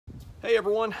Hey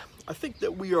everyone, I think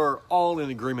that we are all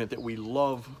in agreement that we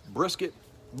love brisket,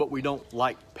 but we don't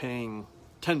like paying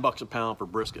 10 bucks a pound for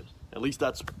brisket. At least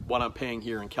that's what I'm paying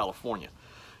here in California.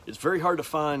 It's very hard to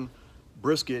find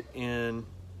brisket in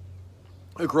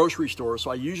a grocery store, so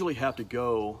I usually have to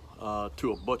go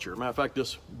to a butcher. Matter of fact,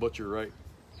 this butcher right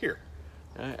here,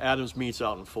 Adams Meats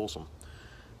out in Folsom.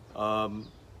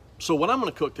 So what I'm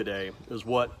going to cook today is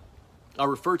what I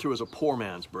refer to as a poor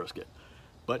man's brisket.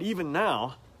 But even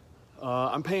now,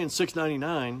 I'm paying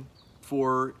 $6.99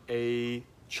 for a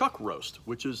chuck roast,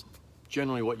 which is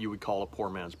generally what you would call a poor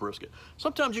man's brisket.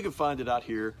 Sometimes you can find it out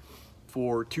here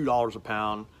for $2 a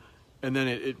pound, and then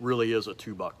it really is a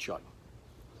 $2 chuck.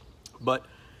 But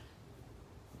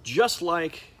just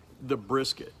like the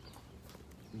brisket,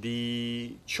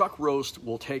 the chuck roast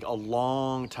will take a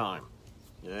long time.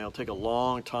 Yeah, it'll take a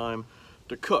long time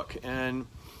to cook. And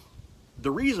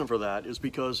the reason for that is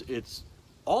because it's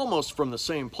almost from the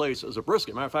same place as a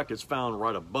brisket. Matter of fact, it's found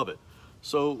right above it.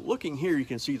 So looking here, you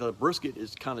can see the brisket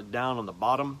is kind of down on the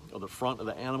bottom of the front of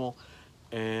the animal,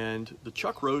 and the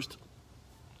chuck roast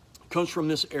comes from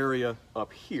this area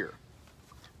up here.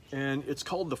 And it's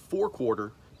called the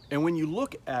forequarter. And when you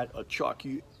look at a chuck,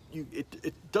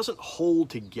 it doesn't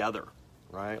hold together,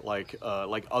 right? Like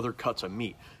other cuts of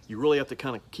meat. You really have to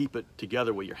kind of keep it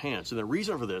together with your hands. And the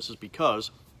reason for this is because,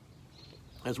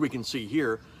 as we can see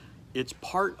here, it's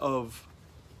part of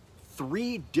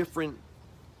 3 different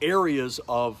areas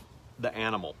of the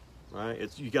animal, right?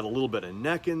 You got a little bit of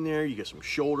neck in there, you get some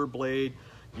shoulder blade,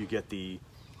 you get the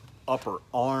upper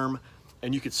arm,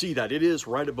 and you can see that it is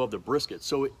right above the brisket.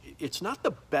 So it's not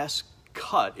the best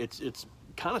cut. It's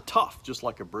kind of tough, just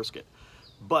like a brisket,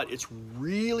 but it's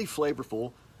really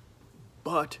flavorful,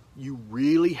 but you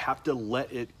really have to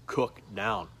let it cook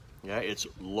down. Yeah, it's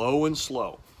low and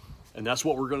slow, and that's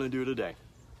what we're going to do today.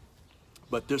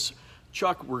 But this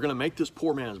chuck, we're going to make this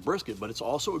poor man's brisket, but it's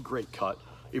also a great cut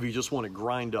if you just want to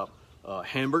grind up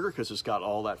hamburger, because it's got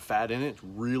all that fat in it. It's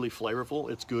really flavorful.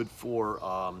 It's good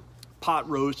for pot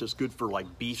roast. It's good for like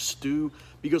beef stew,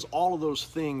 because all of those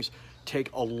things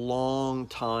take a long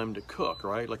time to cook,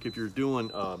 right? Like if you're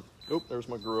doing, oh, there's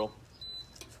my grill.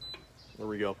 There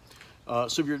we go.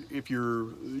 So if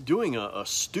you're doing a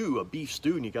stew, a beef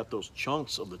stew, and you got those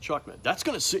chunks of the chuck, that's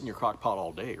going to sit in your crock pot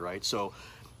all day, right? So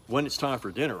when it's time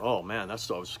for dinner, oh man, that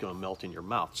stuff is just going to melt in your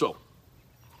mouth. So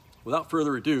without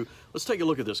further ado, let's take a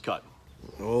look at this cut.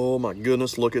 Oh my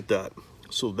goodness, look at that.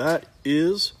 So that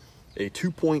is a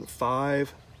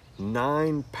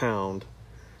 2.59 pound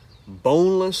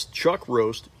boneless chuck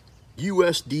roast,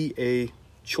 USDA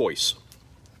choice.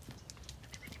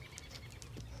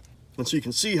 And so you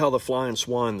can see how the flying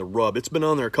swine, the rub, it's been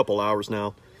on there a couple hours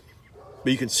now,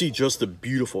 but you can see just the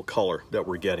beautiful color that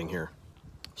we're getting here.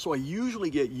 So I usually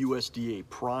get USDA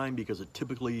prime because it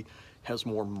typically has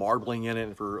more marbling in it.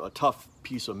 And for a tough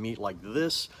piece of meat like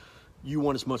this, you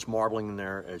want as much marbling in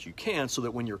there as you can, so that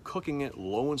when you're cooking it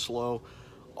low and slow,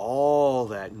 all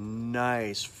that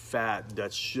nice fat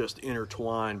that's just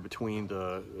intertwined between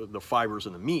the fibers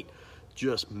and the meat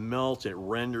just melts, it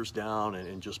renders down,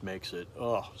 and just makes it,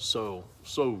 oh, so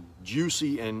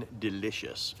juicy and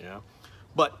delicious. Yeah,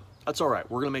 but that's all right.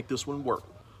 We're gonna make this one work.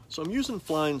 So I'm using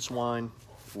flying swine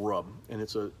rub, and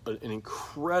it's an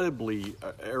incredibly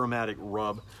aromatic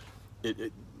rub.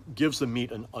 It gives the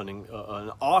meat an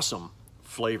awesome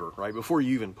flavor, right, before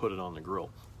you even put it on the grill.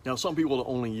 Now, some people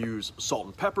only use salt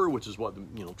and pepper, which is what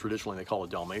traditionally they call a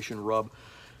Dalmatian rub.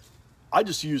 I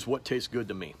just use what tastes good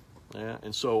to me. Yeah,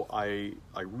 and so I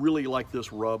really like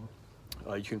this rub.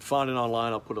 You can find it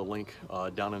online. I'll put a link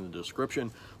down in the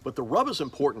description. But the rub is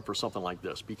important for something like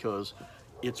this, because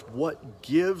it's what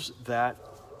gives that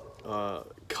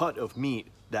cut of meat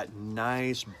that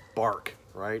nice bark,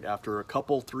 right? After a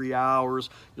couple, 3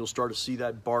 hours, you'll start to see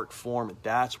that bark form.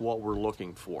 That's what we're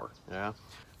looking for. Yeah.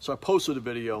 So I posted a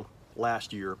video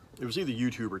last year. It was either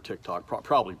YouTube or TikTok,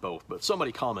 probably both, but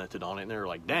somebody commented on it and they were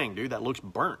like, dang, dude, that looks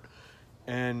burnt.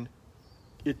 And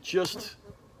it just,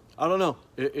 I don't know,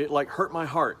 it like hurt my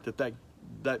heart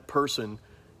that person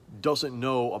doesn't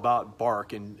know about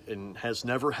bark and has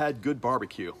never had good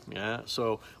barbecue. Yeah,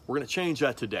 so we're gonna change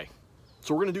that today.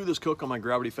 So we're gonna do this cook on my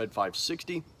Gravity Fed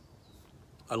 560.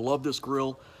 I love this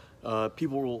grill.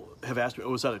 People have asked me,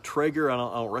 oh, is that a Traeger? I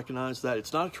don't recognize that.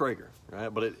 It's not a Traeger,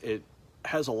 right? But it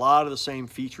has a lot of the same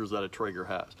features that a Traeger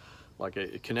has. Like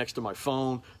it connects to my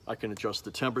phone. I can adjust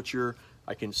the temperature.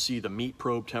 I can see the meat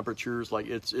probe temperatures. Like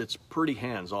it's pretty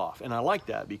hands off. And I like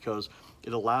that because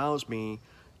it allows me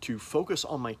to focus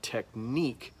on my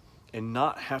technique and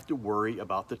not have to worry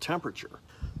about the temperature.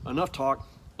 Enough talk.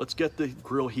 Let's get the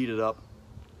grill heated up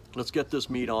let's get this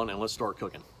meat on and let's start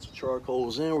cooking. So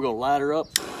charcoal's in, we're gonna light her up.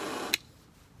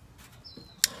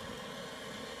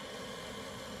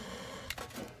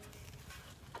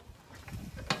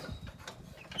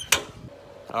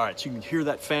 All right, so you can hear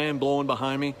that fan blowing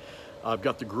behind me. I've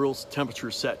got the grill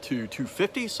temperature set to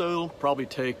 250, so it'll probably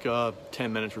take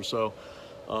 10 minutes or so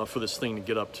for this thing to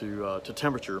get up to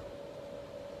temperature.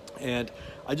 And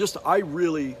I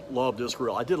really love this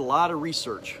grill. I did a lot of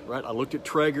research, right? I looked at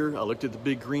Traeger, I looked at the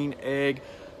big green egg,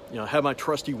 you know, I have my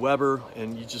trusty Weber,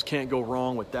 and you just can't go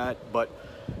wrong with that. But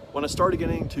when I started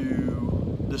getting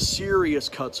to the serious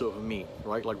cuts of meat,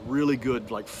 right? Like really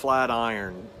good, like flat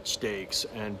iron steaks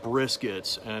and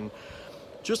briskets, and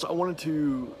just I wanted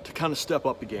to kind of step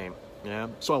up the game, yeah?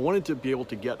 So I wanted to be able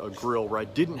to get a grill where I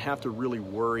didn't have to really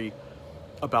worry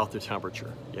about the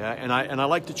temperature, yeah? And I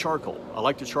like the charcoal. I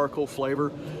like the charcoal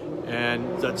flavor,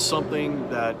 and that's something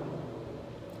that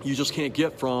you just can't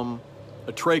get from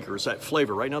a Traeger, is that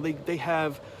flavor. Right now they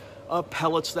have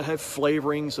pellets that have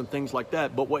flavorings and things like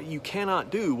that, but what you cannot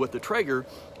do with the Traeger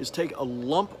is take a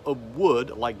lump of wood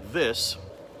like this.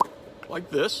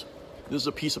 This is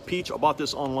a piece of peach. I bought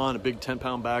this online, a big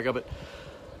 10-pound bag of it,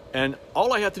 and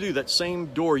all I have to do, that same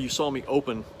door you saw me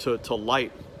open to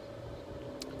light,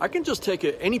 I can just take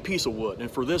any piece of wood, and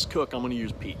for this cook I'm going to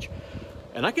use peach,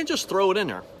 and I can just throw it in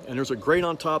there, and there's a grate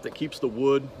on top that keeps the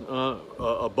wood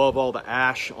above all the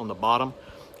ash on the bottom,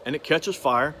 and it catches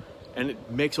fire and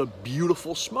it makes a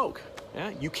beautiful smoke.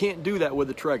 Yeah? You can't do that with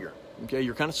the Traeger. Okay,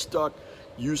 you're kind of stuck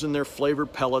using their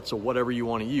flavored pellets or whatever you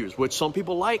want to use, which some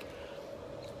people like.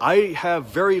 I have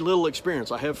very little experience.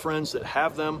 I have friends that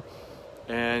have them,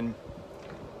 and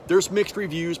there's mixed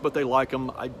reviews, but they like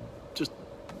them. They're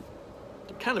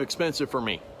kind of expensive for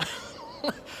me.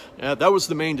 Yeah, that was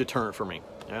the main deterrent for me.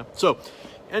 Yeah. So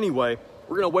anyway,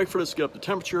 we're gonna wait for this to get up to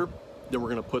temperature. Then we're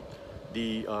gonna put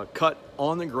the cut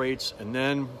on the grates, and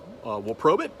then we'll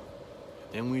probe it,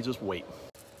 and we just wait.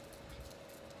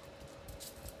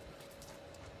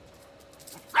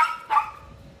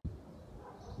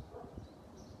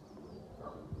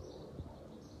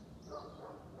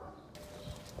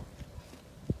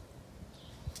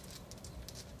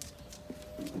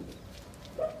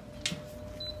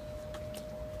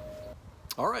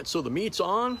 All right, so the meat's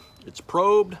on, it's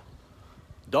probed.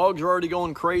 Dogs are already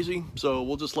going crazy, so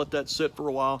we'll just let that sit for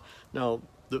a while. Now,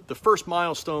 the first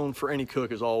milestone for any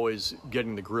cook is always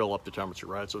getting the grill up to temperature,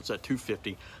 right? So it's at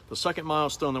 250. The second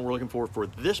milestone that we're looking for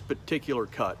this particular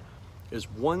cut is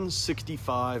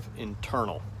 165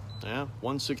 internal, yeah,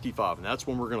 165, and that's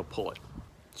when we're gonna pull it.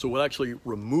 So we'll actually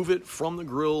remove it from the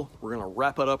grill, we're gonna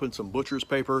wrap it up in some butcher's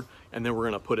paper, and then we're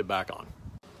gonna put it back on.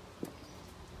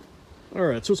 All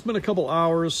right, so it's been a couple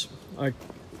hours. I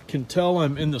can tell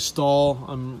I'm in the stall.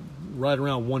 I'm right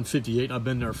around 158, and I've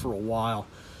been there for a while.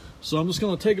 So I'm just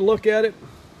gonna take a look at it.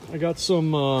 I got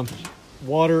some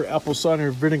water, apple cider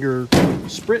vinegar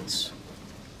spritz.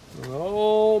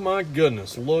 Oh my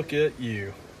goodness, look at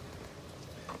you.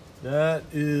 That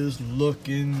is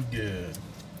looking good.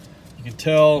 You can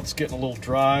tell it's getting a little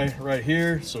dry right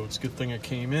here, so it's a good thing it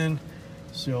came in.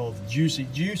 See all the juicy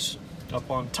juice up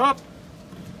on top.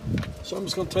 So I'm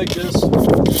just gonna take this,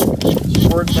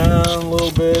 squirt down a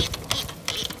little bit.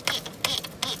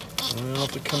 And I'll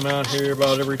have to come out here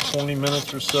about every 20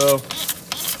 minutes or so.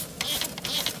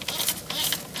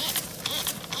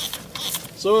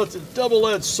 So it's a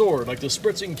double-edged sword. Like, the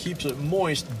spritzing keeps it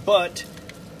moist, but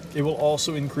it will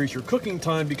also increase your cooking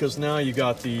time because now you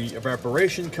got the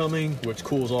evaporation coming, which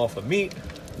cools off the meat.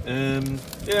 And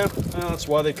yeah, that's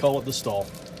why they call it the stall.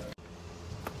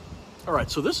 All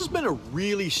right, so this has been a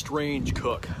really strange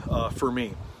cook for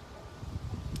me.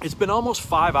 It's been almost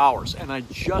 5 hours, and I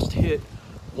just hit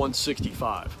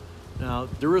 165. Now,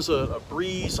 there is a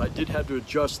breeze. I did have to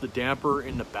adjust the damper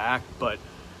in the back, but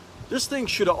this thing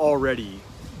should have already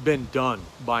been done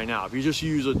by now. If you just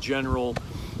use a general,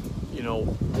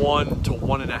 1 to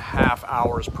 1.5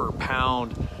 hours per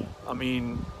pound, I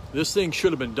mean, this thing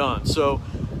should have been done. So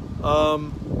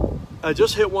I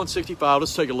just hit 165.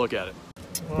 Let's take a look at it.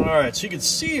 All right, so you can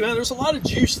see, man, there's a lot of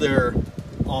juice there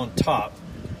on top.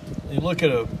 You look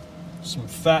at some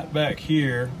fat back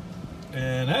here,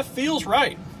 and that feels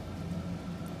right.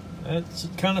 That's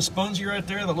kind of spongy right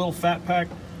there, that little fat pack.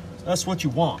 That's what you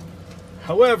want.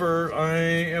 However, I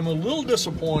am a little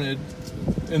disappointed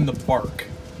in the bark.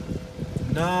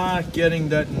 Not getting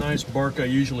that nice bark I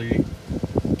usually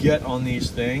get on these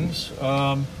things.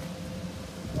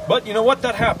 But you know what?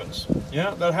 That happens.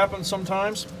 Yeah, that happens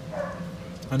sometimes.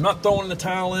 I'm not throwing the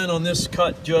towel in on this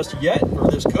cut just yet,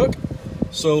 or this cook.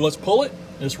 So let's pull it,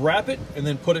 let's wrap it, and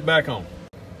then put it back on.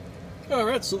 All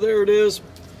right, so there it is,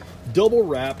 double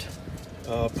wrapped.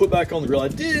 put back on the grill. I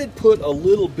did put a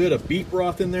little bit of beef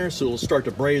broth in there so it'll start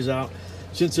to braise out.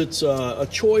 Since it's a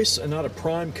choice and not a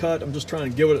prime cut, I'm just trying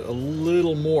to give it a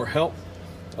little more help.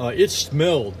 It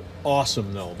smelled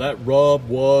awesome though. That rub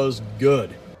was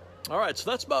good. All right, so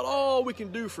that's about all we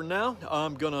can do for now.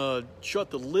 I'm gonna shut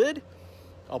the lid.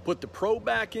 I'll put the probe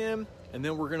back in, and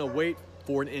then we're gonna wait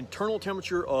for an internal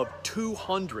temperature of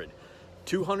 200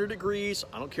 degrees.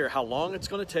 I don't care how long it's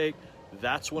gonna take.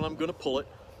 That's when I'm gonna pull it,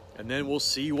 and then we'll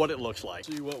see what it looks like.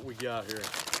 See what we got here.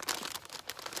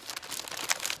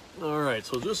 All right,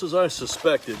 so just as I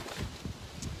suspected,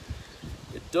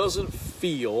 it doesn't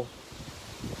feel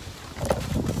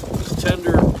as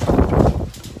tender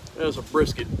as a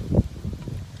brisket.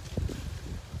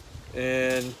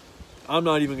 And I'm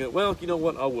not even gonna, well, you know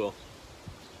what, I will.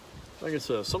 Like I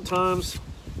said, sometimes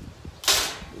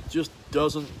it just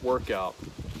doesn't work out.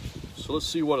 So let's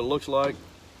see what it looks like.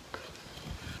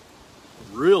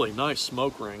 Really nice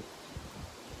smoke ring.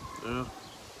 Yeah.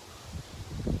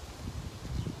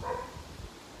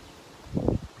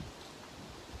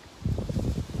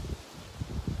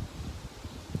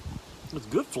 It's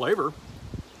good flavor.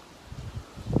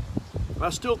 I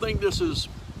still think this is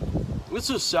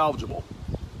salvageable.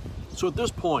 So at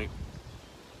this point,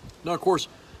 now of course,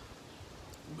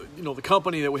 you know, the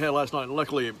company that we had last night,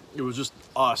 luckily it was just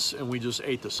us and we just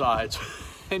ate the sides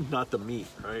and not the meat,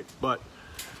 right? But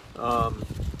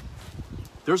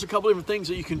there's a couple different things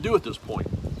that you can do at this point.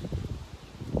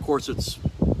 Of course, it's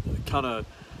kind of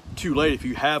too late if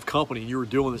you have company and you were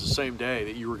doing this the same day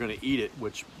that you were going to eat it,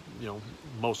 which, you know,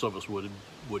 most of us would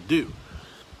do.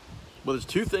 But there's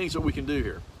two things that we can do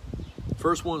here.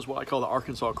 First one is what I call the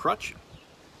Arkansas crutch,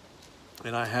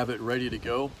 and I have it ready to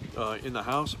go in the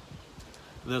house.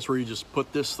 And that's where you just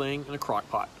put this thing in a crock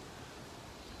pot,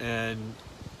 and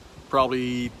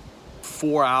probably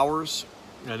 4 hours,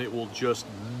 and it will just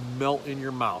melt in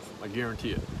your mouth. I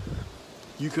guarantee it.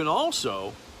 You can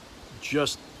also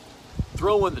just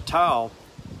throw in the towel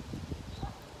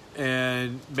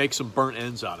and make some burnt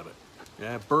ends out of it.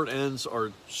 Yeah, burnt ends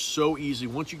are so easy.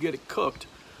 Once you get it cooked,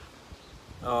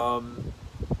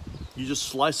 you just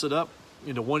slice it up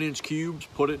into 1-inch cubes,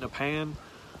 put it in a pan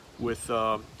with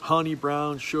honey,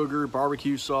 brown sugar,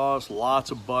 barbecue sauce,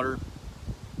 lots of butter,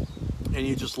 and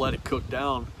you just let it cook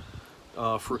down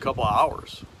for a couple of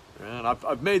hours. And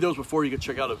I've made those before. You can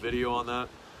check out a video on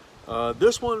that.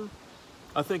 This one,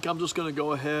 I think I'm just gonna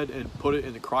go ahead and put it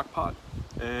in the crock pot,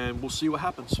 and we'll see what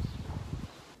happens.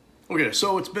 Okay,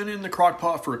 so it's been in the crock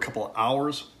pot for a couple of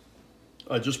hours.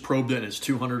 I just probed it and it's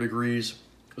 200 degrees.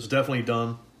 It's definitely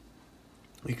done.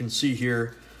 You can see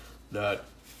here that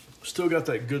still got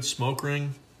that good smoke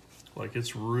ring. Like,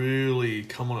 it's really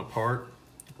coming apart,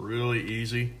 really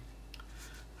easy.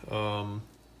 Not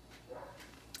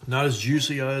as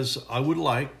juicy as I would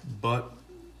like, but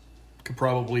could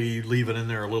probably leave it in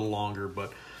there a little longer,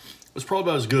 but it's probably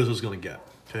about as good as it's gonna get.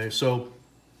 Okay, so,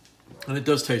 and it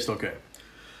does taste okay.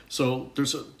 So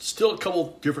there's still a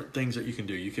couple different things that you can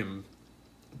do. You can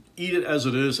eat it as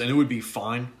it is and it would be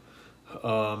fine.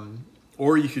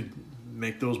 Or you could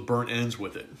make those burnt ends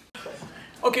with it.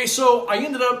 Okay, so I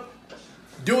ended up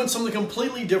doing something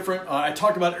completely different. I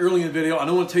talked about it early in the video. I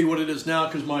don't want to tell you what it is now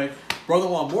because my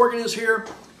brother-in-law Morgan is here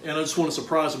and I just want to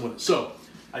surprise him with it. So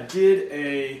I did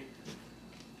a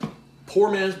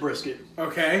poor man's brisket.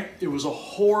 Okay. It was a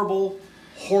horrible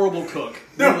cook.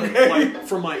 Okay. Like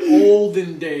from my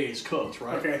olden days cooks,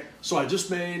 right? Okay. So I just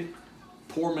made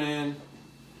poor man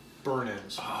burn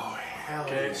ends. Oh, hell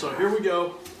okay, yeah. so here we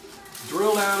go.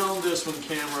 Drill down on this one,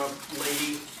 camera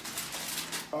lady.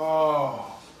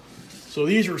 Oh. So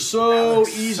these are so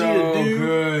easy to do.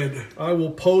 Good. I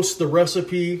will post the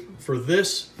recipe for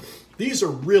this. These are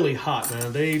really hot,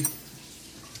 man. They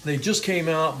just came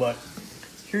out, but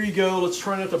here you go. Let's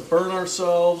try not to burn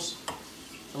ourselves.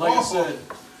 And like I said,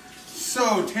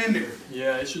 so tender.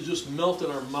 yeah, it should just melt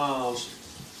in our mouths.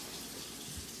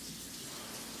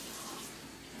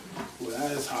 Well,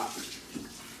 that is hot.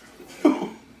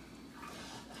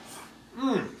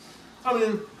 I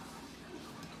mean,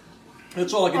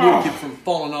 that's all I can do to keep from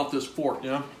falling off this fork,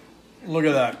 you know? Look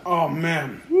at that. Oh,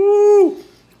 man. Woo!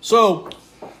 So,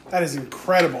 That is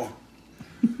incredible.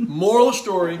 moral of the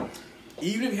story,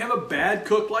 even if you have a bad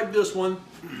cook like this one,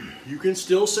 you can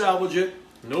still salvage it.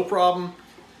 No problem.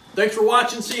 Thanks for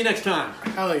watching. See you next time.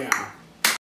 Hell yeah.